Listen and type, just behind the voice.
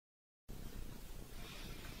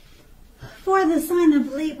For the sign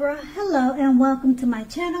of Libra, hello and welcome to my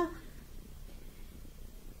channel.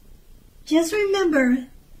 Just remember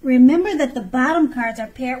that the bottom cards are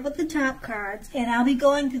paired with the top cards, and I'll be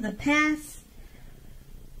going through the past,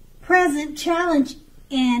 present, challenge,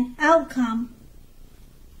 and outcome.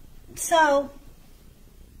 So,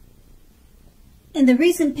 in the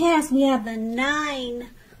recent past, we have the Nine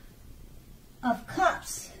of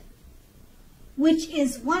Cups, which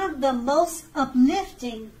is one of the most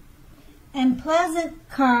uplifting and pleasant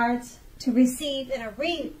cards to receive in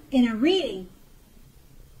a reading.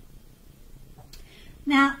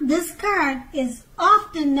 Now, this card is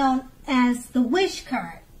often known as the wish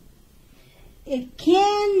card. It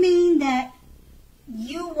can mean that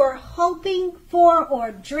you were hoping for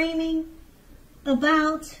or dreaming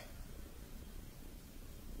about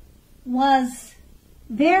was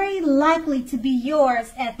very likely to be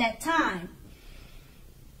yours at that time.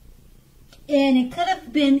 And it could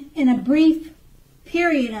have been in a brief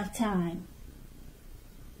period of time.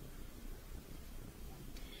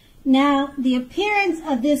 Now, the appearance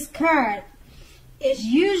of this card is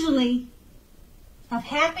usually of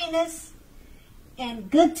happiness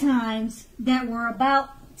and good times that were about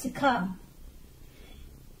to come.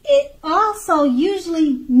 It also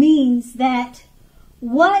usually means that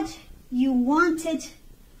what you wanted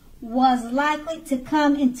was likely to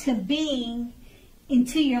come into being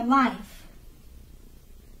into your life.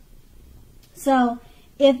 So,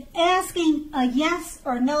 if asking a yes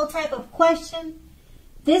or no type of question,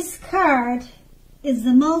 this card is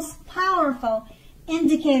the most powerful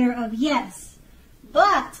indicator of yes.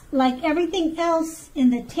 But, like everything else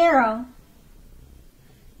in the tarot,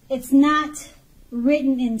 it's not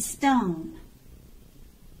written in stone.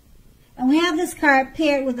 And we have this card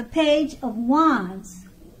paired with the Page of Wands.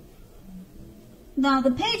 Now,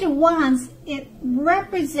 the Page of Wands, it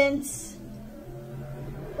represents,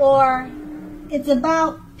 or it's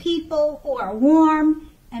about people who are warm,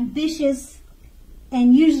 ambitious,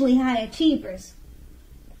 and usually high achievers.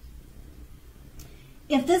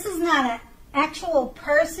 If this is not an actual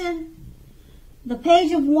person, the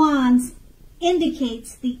Page of Wands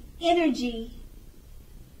indicates the energy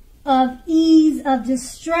of ease, of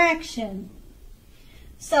distraction.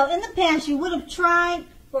 So in the past, you would have tried,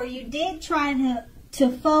 or you did try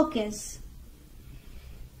to focus,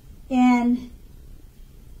 and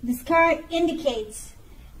this card indicates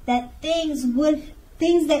that things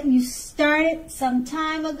that you started some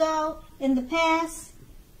time ago in the past,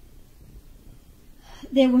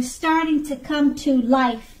 they were starting to come to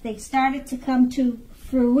life. They started to come to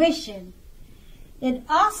fruition. It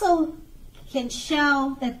also can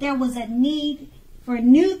show that there was a need for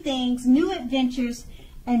new things, new adventures,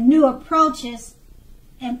 and new approaches,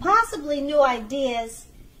 and possibly new ideas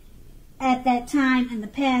at that time in the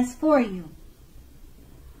past for you.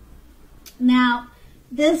 Now,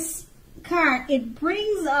 this card, it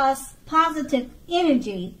brings us positive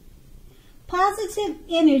energy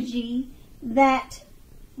that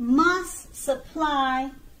must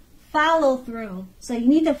supply follow through. So you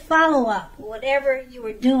need to follow up whatever you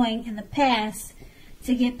were doing in the past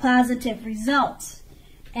to get positive results.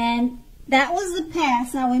 And that was the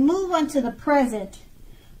past. Now we move on to the present.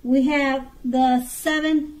 We have the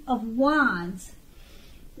Seven of Wands.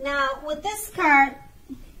 Now with this card,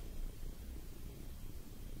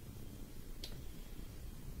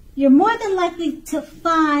 you're more than likely to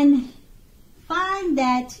find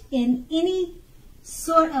that in any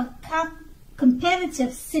sort of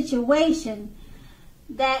competitive situation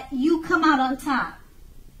that you come out on top.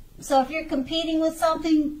 So if you're competing with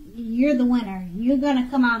something, you're the winner. You're going to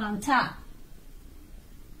come out on top.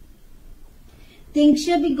 Things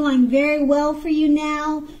should be going very well for you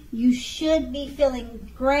now. You should be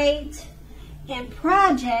feeling great, and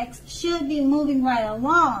projects should be moving right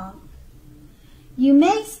along. You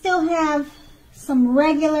may still have some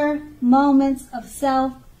regular moments of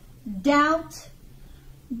self-doubt,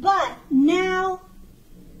 but now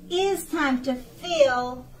is time to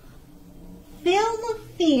feel the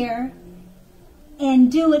fear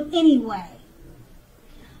and do it anyway.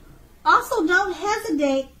 Also, don't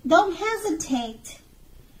hesitate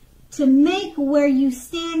to make where you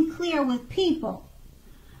stand clear with people.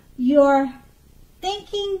 Your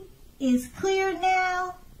thinking is clear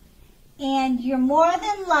now, and you're more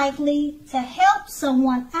than likely to help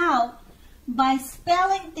someone out by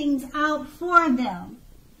spelling things out for them.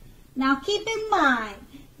 Now keep in mind,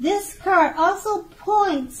 this card also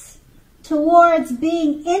points towards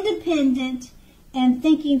being independent and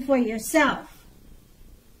thinking for yourself.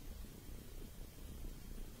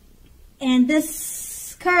 And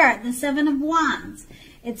this card, the Seven of Wands,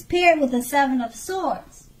 it's paired with the Seven of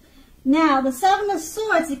Swords. Now, the Seven of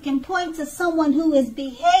Swords, it can point to someone who is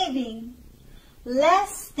behaving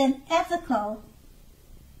less than ethical,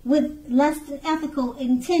 with less than ethical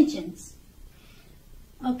intentions.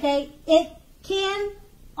 Okay? It can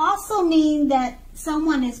also mean that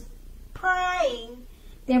someone is prying.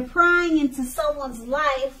 They're prying into someone's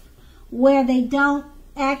life where they don't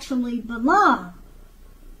actually belong.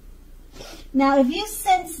 Now, if you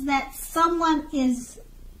sense that someone is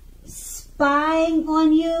spying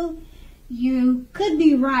on you, you could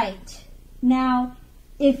be right. Now,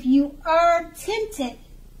 if you are tempted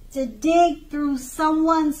to dig through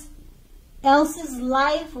someone else's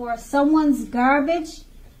life or someone's garbage,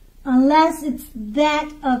 unless it's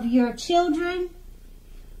that of your children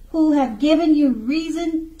who have given you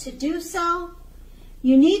reason to do so,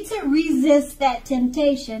 you need to resist that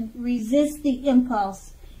temptation, resist the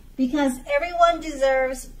impulse, because everyone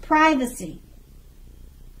deserves privacy.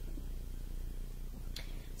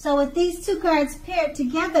 So with these two cards paired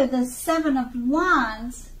together, the Seven of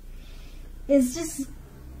Wands is just,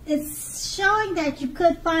 it's showing that you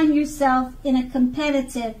could find yourself in a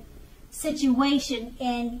competitive situation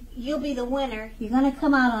and you'll be the winner. You're going to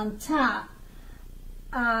come out on top.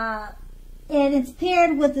 And it's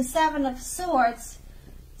paired with the Seven of Swords.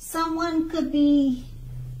 Someone could be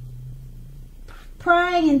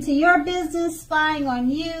prying into your business, spying on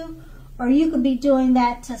you, or you could be doing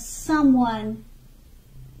that to someone.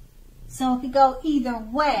 So it could go either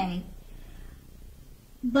way.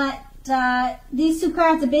 But these two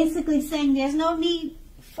cards are basically saying there's no need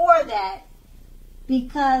for that,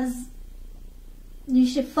 because you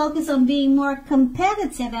should focus on being more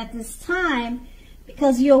competitive at this time,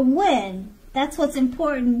 because you'll win. That's what's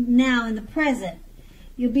important now in the present.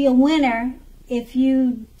 You'll be a winner if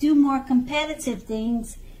you do more competitive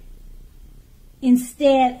things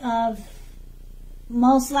instead of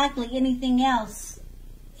most likely anything else.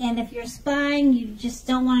 And if you're spying, you just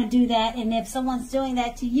don't want to do that. And if someone's doing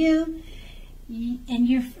that to you, and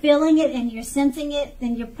you're feeling it and you're sensing it,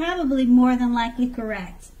 then you're probably more than likely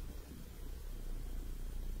correct.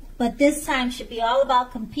 But this time should be all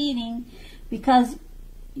about competing, because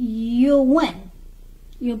you'll win.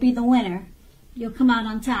 You'll be the winner. You'll come out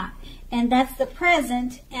on top. And that's the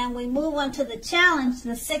present. And we move on to the challenge,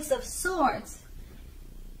 the Six of Swords.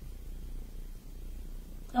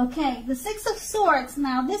 Okay, the Six of Swords.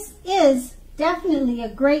 Now, this is definitely a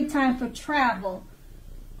great time for travel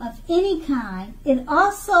of any kind. It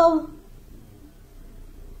also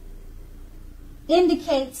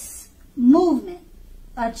indicates movement,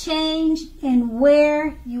 a change in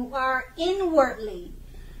where you are inwardly.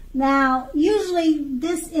 Now, usually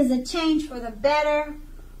this is a change for the better,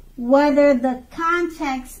 whether the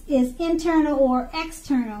context is internal or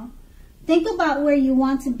external. Think about where you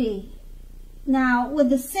want to be. Now, with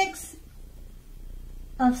the Six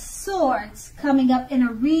of Swords coming up in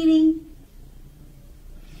a reading,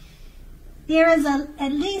 there is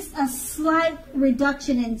at least a slight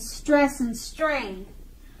reduction in stress and strain.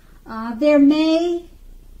 There may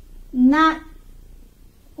not,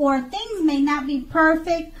 or things may not be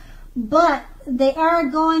perfect, but they are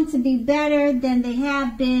going to be better than they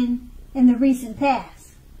have been in the recent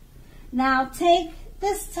past. Now, take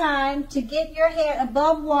this time to get your head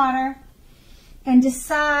above water and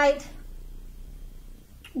decide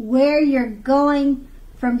where you're going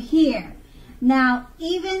from here. Now,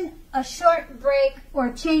 even a short break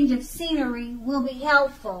or change of scenery will be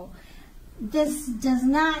helpful. This does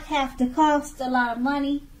not have to cost a lot of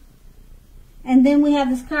money. And then we have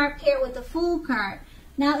this card paired with the Fool card.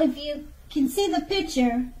 Now, if you can see the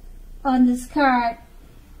picture on this card,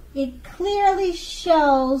 it clearly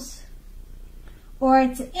shows, or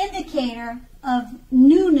it's an indicator of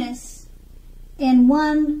newness in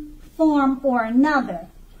one form or another.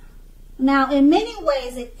 Now, in many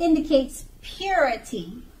ways, it indicates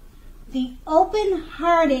purity, the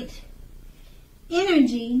open-hearted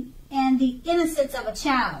energy, and the innocence of a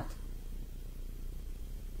child.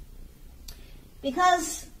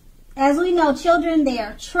 Because, as we know, children, they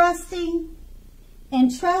are trusting,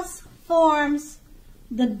 and trust forms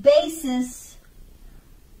the basis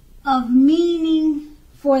of meaning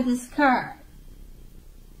for this card.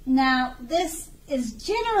 Now, this is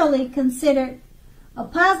generally considered a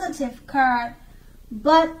positive card,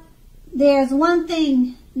 but there's one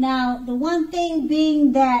thing. Now, the one thing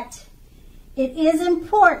being that it is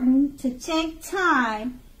important to take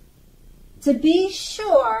time to be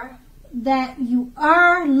sure that you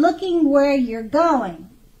are looking where you're going.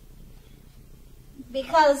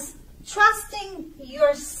 Because trusting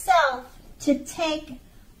yourself to take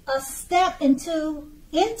a step into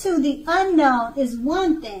the unknown is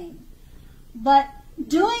one thing, but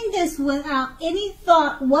doing this without any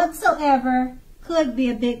thought whatsoever could be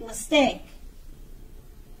a big mistake.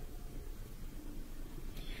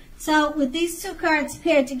 So with these two cards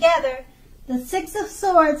paired together, the Six of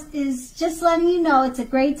Swords is just letting you know it's a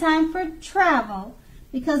great time for travel,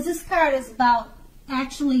 because this card is about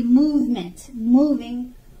actually movement,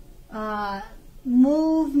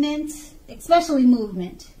 especially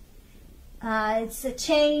movement. It's a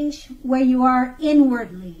change where you are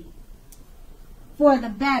inwardly for the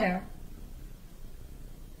better.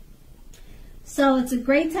 So it's a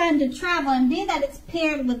great time to travel, and being that it's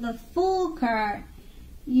paired with the Fool card,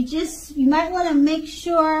 you might want to make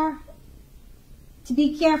sure to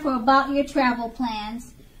be careful about your travel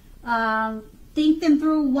plans. Think them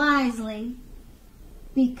through wisely,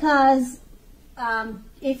 because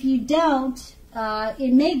if you don't,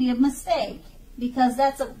 it may be a mistake, because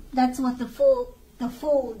that's what the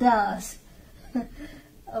fool does.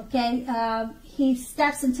 Okay, he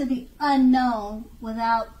steps into the unknown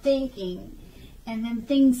without thinking, and then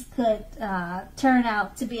things could turn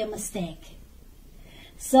out to be a mistake.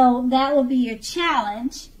 So that will be your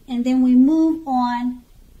challenge, and then we move on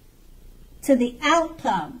to the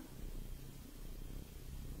outcome.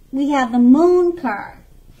 We have the Moon card.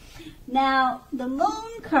 Now, the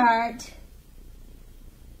Moon card,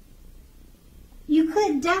 you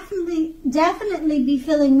could definitely be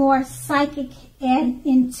feeling more psychic and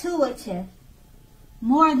intuitive,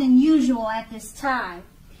 more than usual at this time.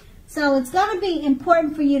 So it's going to be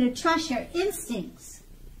important for you to trust your instincts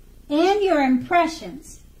and your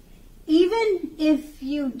impressions, even if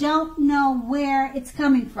you don't know where it's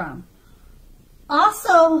coming from.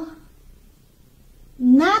 Also,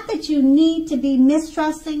 not that you need to be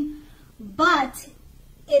mistrusting, but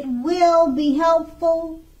it will be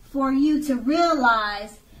helpful for you to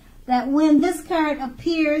realize that when this card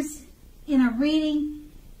appears in a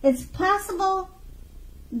reading, it's possible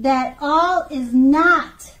that all is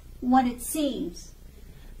not what it seems.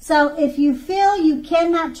 So if you feel you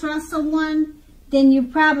cannot trust someone, then you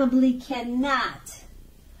probably cannot.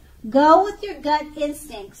 Go with your gut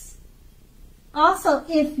instincts. Also,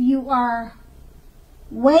 if you are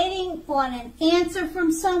waiting on an answer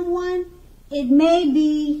from someone, it may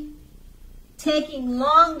be taking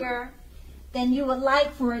longer than you would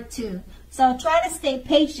like for it to. So try to stay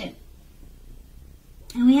patient.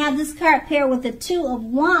 And we have this card paired with the Two of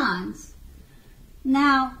Wands.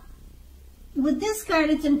 Now, with this card,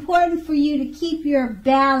 it's important for you to keep your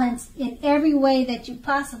balance in every way that you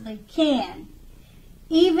possibly can.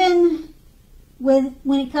 Even when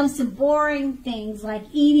it comes to boring things like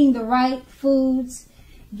eating the right foods,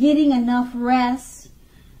 getting enough rest.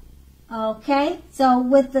 Okay, so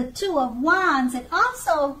with the Two of Wands, it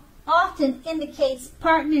also often indicates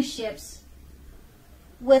partnerships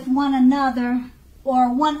with one another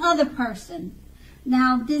or one other person.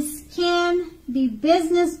 Now, this can be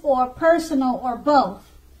business or personal or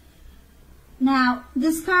both. Now,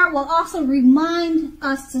 this card will also remind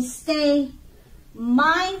us to stay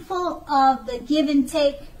mindful of the give and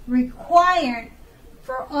take required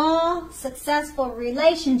for all successful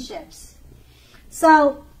relationships.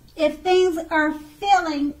 So, if things are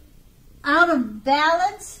feeling out of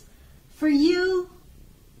balance for you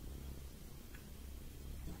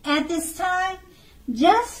at this time,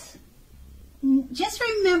 just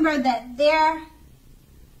remember that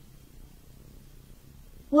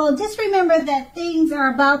just remember that things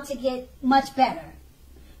are about to get much better.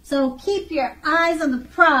 So keep your eyes on the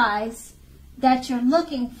prize that you're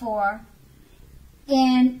looking for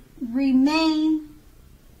and remain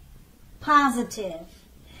positive.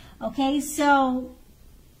 Okay, so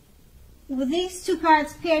with these two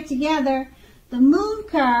cards paired together, the Moon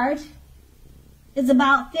card is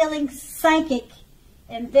about feeling psychic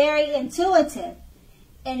and very intuitive.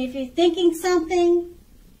 And if you're thinking something,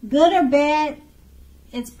 good or bad,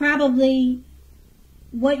 it's probably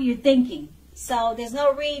what you're thinking. So there's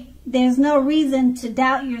no reason to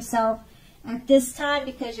doubt yourself at this time,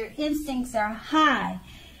 because your instincts are high.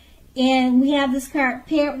 And we have this card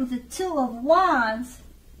paired with the Two of Wands.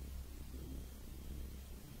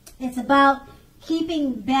 It's about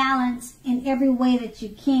keeping balance in every way that you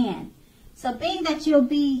can. So being that you'll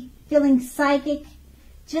be feeling psychic,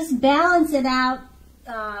 just balance it out.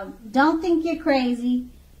 Don't think you're crazy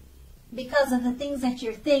because of the things that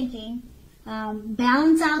you're thinking.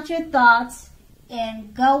 Balance out your thoughts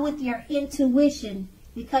and go with your intuition,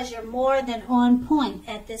 because you're more than on point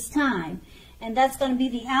at this time. And that's going to be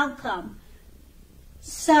the outcome.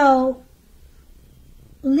 So,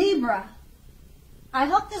 Libra, I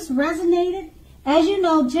hope this resonated. As you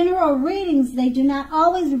know, general readings, they do not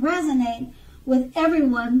always resonate with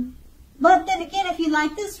everyone. But then again, if you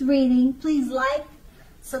like this reading, please like,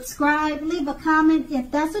 subscribe, leave a comment if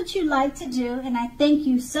that's what you like to do. And I thank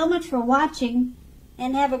you so much for watching,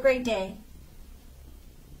 and have a great day.